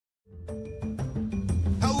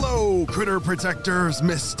Critter Protectors,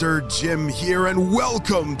 Mr. Jim here, and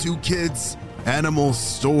welcome to Kids Animal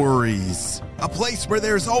Stories, a place where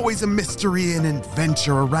there's always a mystery and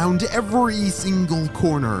adventure around every single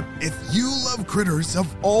corner. If you love critters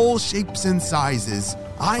of all shapes and sizes,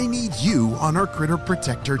 I need you on our Critter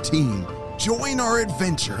Protector team. Join our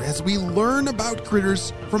adventure as we learn about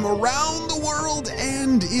critters from around the world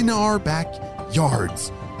and in our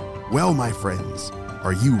backyards. Well, my friends,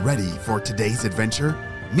 are you ready for today's adventure?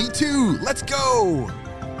 Me too! Let's go!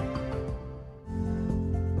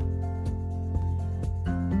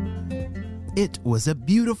 It was a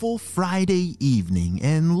beautiful Friday evening,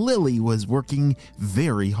 and Lily was working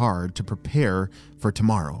very hard to prepare for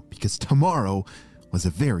tomorrow, because tomorrow was a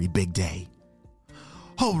very big day.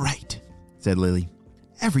 All right, said Lily.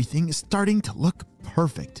 Everything is starting to look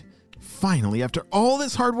perfect. Finally, after all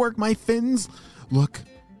this hard work, my fins look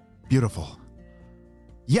beautiful.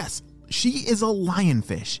 Yes, she is a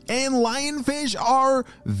lionfish, and lionfish are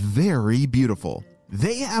very beautiful.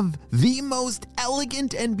 They have the most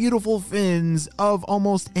elegant and beautiful fins of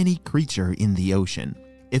almost any creature in the ocean.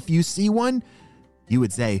 If you see one, you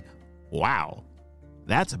would say, wow,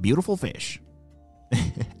 that's a beautiful fish.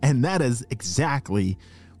 And that is exactly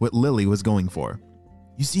what Lily was going for.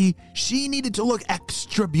 You see, she needed to look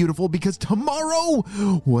extra beautiful because tomorrow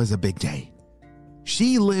was a big day.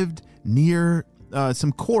 She lived near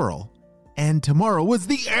some coral, and tomorrow was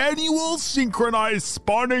the annual synchronized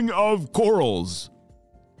spawning of corals.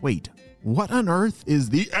 Wait, what on earth is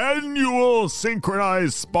the annual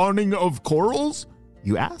synchronized spawning of corals,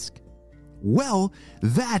 you ask? Well,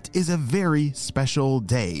 that is a very special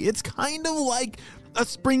day. It's kind of like a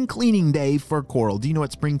spring cleaning day for coral. Do you know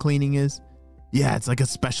what spring cleaning is? Yeah, it's like a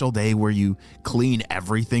special day where you clean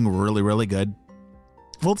everything really, really good.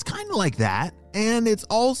 Well, it's kind of like that, and it's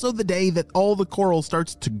also the day that all the coral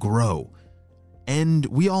starts to grow. And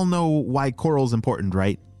we all know why coral is important,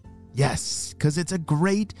 right? Yes, because it's a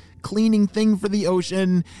great cleaning thing for the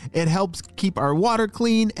ocean. It helps keep our water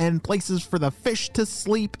clean and places for the fish to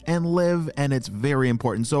sleep and live, and it's very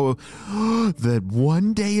important. So the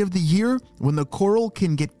one day of the year when the coral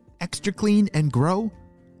can get extra clean and grow,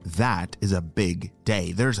 that is a big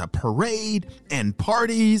day. There's a parade and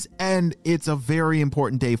parties, and it's a very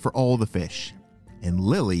important day for all the fish. And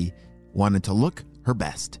Lily wanted to look her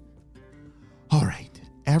best. All right,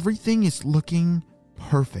 everything is looking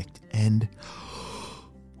perfect, and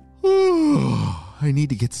I need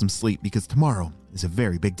to get some sleep because tomorrow is a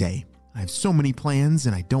very big day. I have so many plans,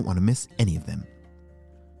 and I don't want to miss any of them.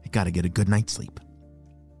 I got to get a good night's sleep.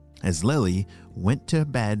 As Lily went to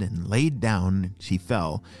bed and laid down, she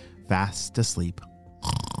fell fast asleep.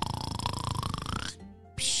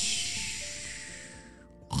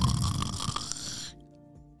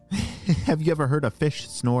 Have you ever heard a fish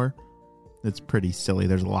snore? It's pretty silly.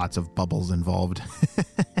 There's lots of bubbles involved.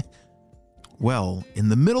 Well, in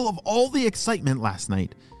the middle of all the excitement last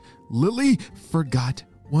night, Lily forgot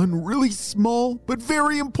one really small but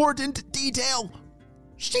very important detail.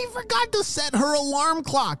 She forgot to set her alarm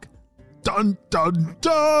clock. Dun, dun,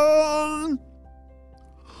 dun!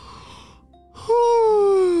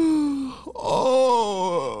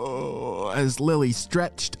 Oh, as Lily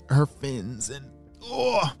stretched her fins and...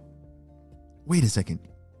 Oh. Wait a second.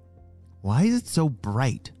 Why is it so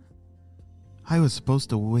bright? I was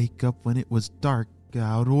supposed to wake up when it was dark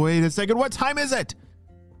out. Wait a second, what time is it?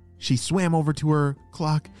 She swam over to her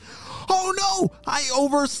clock. Oh no, I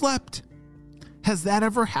overslept. Has that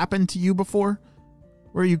ever happened to you before?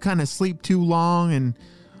 Where you kind of sleep too long and,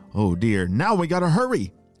 oh dear, now we gotta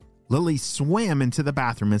hurry. Lily swam into the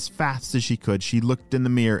bathroom as fast as she could. She looked in the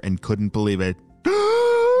mirror and couldn't believe it.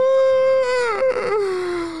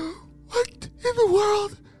 What in the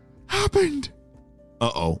world happened?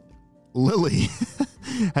 Uh-oh. Lily,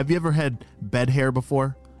 have you ever had bed hair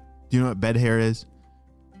before? Do you know what bed hair is?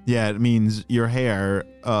 Yeah, it means your hair,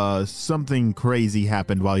 something crazy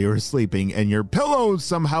happened while you were sleeping and your pillow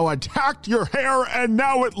somehow attacked your hair and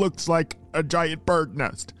now it looks like a giant bird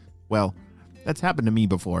nest. Well, that's happened to me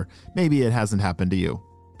before. Maybe it hasn't happened to you.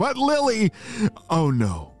 But Lily, oh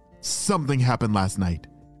no, something happened last night.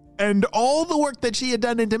 And all the work that she had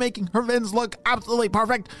done into making her fins look absolutely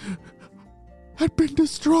perfect had been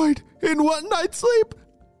destroyed in one night's sleep.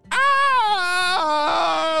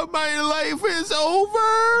 Ah, my life is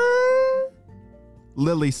over.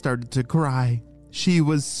 Lily started to cry. She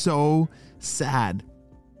was so sad.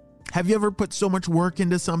 Have you ever put so much work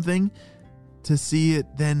into something to see it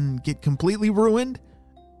then get completely ruined?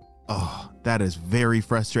 Oh, that is very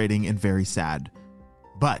frustrating and very sad.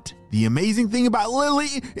 But the amazing thing about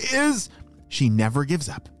Lily is she never gives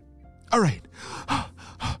up. All right.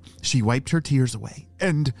 She wiped her tears away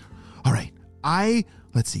and, All right,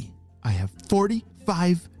 let's see. I have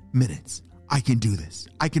 45 minutes. I can do this.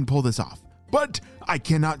 I can pull this off. But I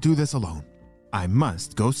cannot do this alone. I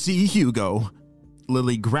must go see Hugo.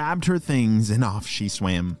 Lily grabbed her things and off she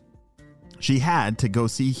swam. She had to go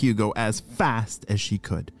see Hugo as fast as she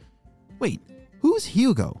could. Wait, who's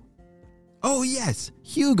Hugo? Oh yes,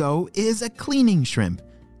 Hugo is a cleaning shrimp.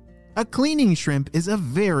 A cleaning shrimp is a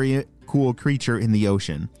very cool creature in the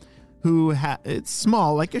ocean it's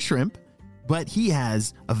small like a shrimp, but he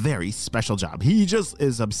has a very special job. He just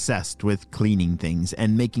is obsessed with cleaning things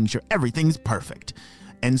and making sure everything's perfect.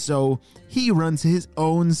 And so he runs his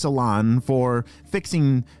own salon for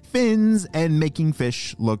fixing fins and making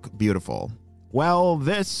fish look beautiful. Well,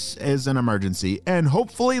 this is an emergency, and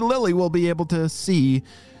hopefully Lily will be able to see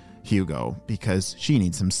Hugo because she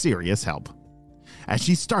needs some serious help. As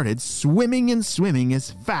she started swimming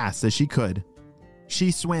as fast as she could,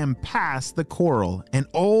 she swam past the coral and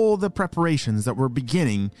all the preparations that were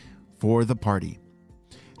beginning for the party.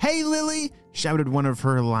 "Hey, Lily," shouted one of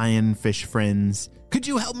her lionfish friends. "Could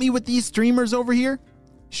you help me with these streamers over here?"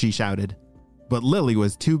 she shouted. But Lily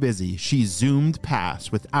was too busy. She zoomed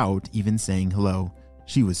past without even saying hello.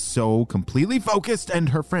 She was so completely focused, and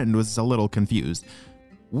her friend was a little confused.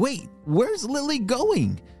 "Wait, where's Lily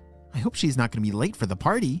going? I hope she's not going to be late for the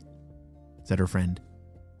party," said her friend.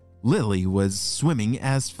 Lily was swimming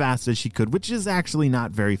as fast as she could, which is actually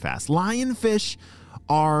not very fast. Lionfish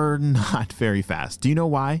are not very fast. Do you know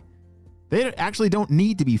why? They actually don't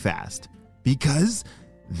need to be fast because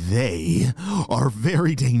they are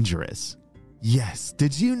very dangerous. Yes,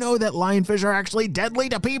 did you know that lionfish are actually deadly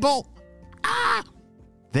to people? Ah!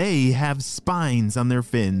 They have spines on their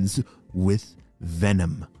fins with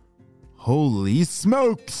venom. Holy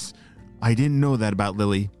smokes! I didn't know that about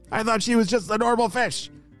Lily. I thought she was just a normal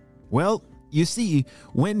fish. Well, you see,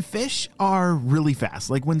 when fish are really fast,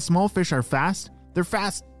 like when small fish are fast, they're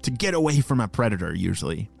fast to get away from a predator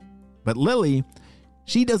usually. But Lily,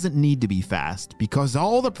 she doesn't need to be fast because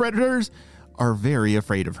all the predators are very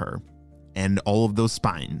afraid of her and all of those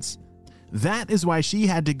spines. That is why she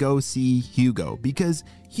had to go see Hugo, because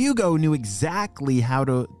Hugo knew exactly how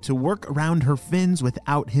to work around her fins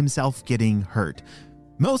without himself getting hurt.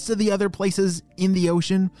 Most of the other places in the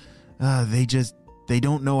ocean, they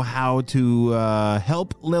don't know how to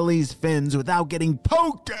help Lily's fins without getting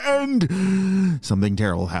poked and something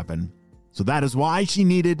terrible happened. So that is why she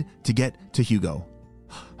needed to get to Hugo.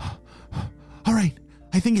 All right,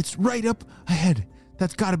 I think it's right up ahead.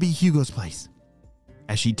 That's got to be Hugo's place.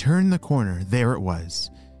 As she turned the corner, there it was.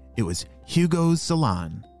 It was Hugo's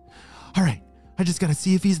salon. All right, I just got to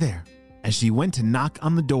see if he's there. As she went to knock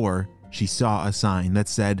on the door, she saw a sign that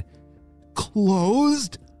said,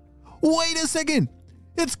 "Closed? Wait a second,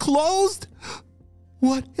 it's closed?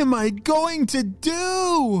 What am I going to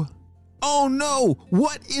do? Oh no,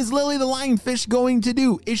 what is Lily the lionfish going to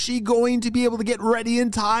do? Is she going to be able to get ready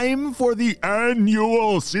in time for the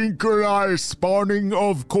annual synchronized spawning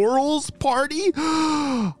of corals party?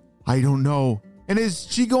 I don't know. And is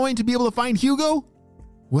she going to be able to find Hugo?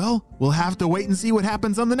 Well, we'll have to wait and see what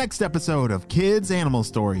happens on the next episode of Kids Animal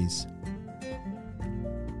Stories.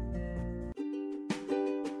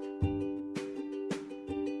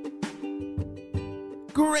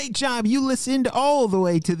 Great job. You listened all the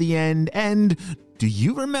way to the end. And do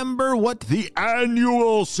you remember what the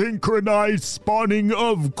annual synchronized spawning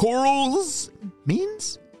of corals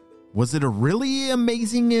means? Was it a really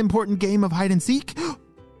amazing, important game of hide and seek?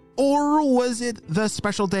 Or was it the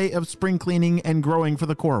special day of spring cleaning and growing for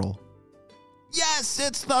the coral? Yes,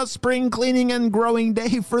 it's the spring cleaning and growing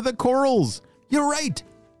day for the corals. You're right.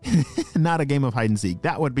 Not a game of hide and seek.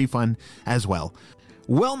 That would be fun as well.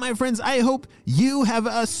 Well, my friends, I hope you have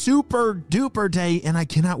a super duper day, and I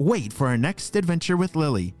cannot wait for our next adventure with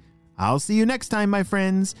Lily. I'll see you next time, my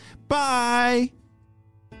friends. Bye.